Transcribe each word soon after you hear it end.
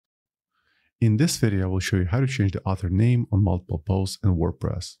In this video, I will show you how to change the author name on multiple posts in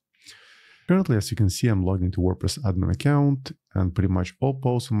WordPress. Currently, as you can see, I'm logged into WordPress admin account, and pretty much all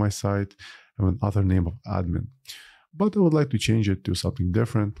posts on my site have an author name of admin. But I would like to change it to something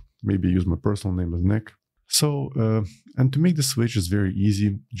different, maybe use my personal name as Nick. And to make the switch is very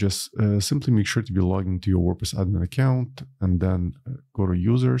easy. Just simply make sure to be logged into your WordPress admin account, and then go to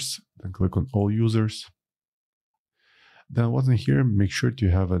users, then click on all users. Then once in here, make sure to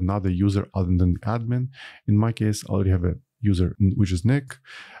have another user other than the admin. In my case, I already have a user, which is Nick,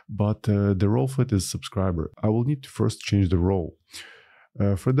 but the role for it is subscriber. I will need to first change the role.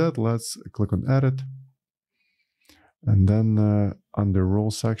 For that, let's click on edit. And then under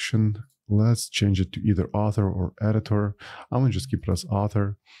role section, let's change it to either author or editor. I'm going to just keep it as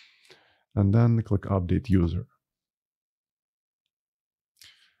author. And then click update user.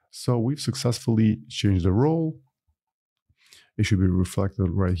 So we've successfully changed the role. It should be reflected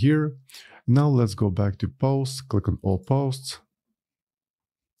right here. Now let's go back to posts, click on all posts.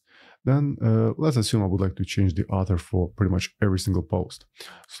 Then let's assume I would like to change the author for pretty much every single post.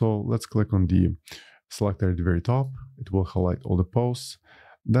 So let's click on the selector at the very top. It will highlight all the posts.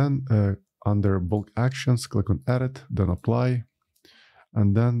 Then under bulk actions, click on edit, then apply.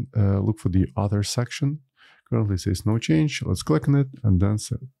 And then look for the author section. Currently it says no change. Let's click on it and then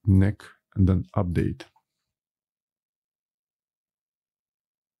set Nick and then update.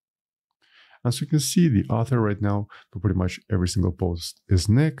 As you can see, the author right now for pretty much every single post is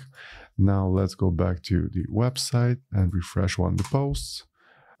Nick. Now let's go back to the website and refresh one of the posts.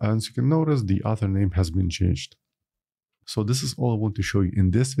 As you can notice, the author name has been changed. So this is all I want to show you in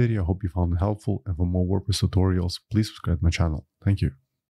this video. I hope you found it helpful, and for more WordPress tutorials, please subscribe to my channel. Thank you.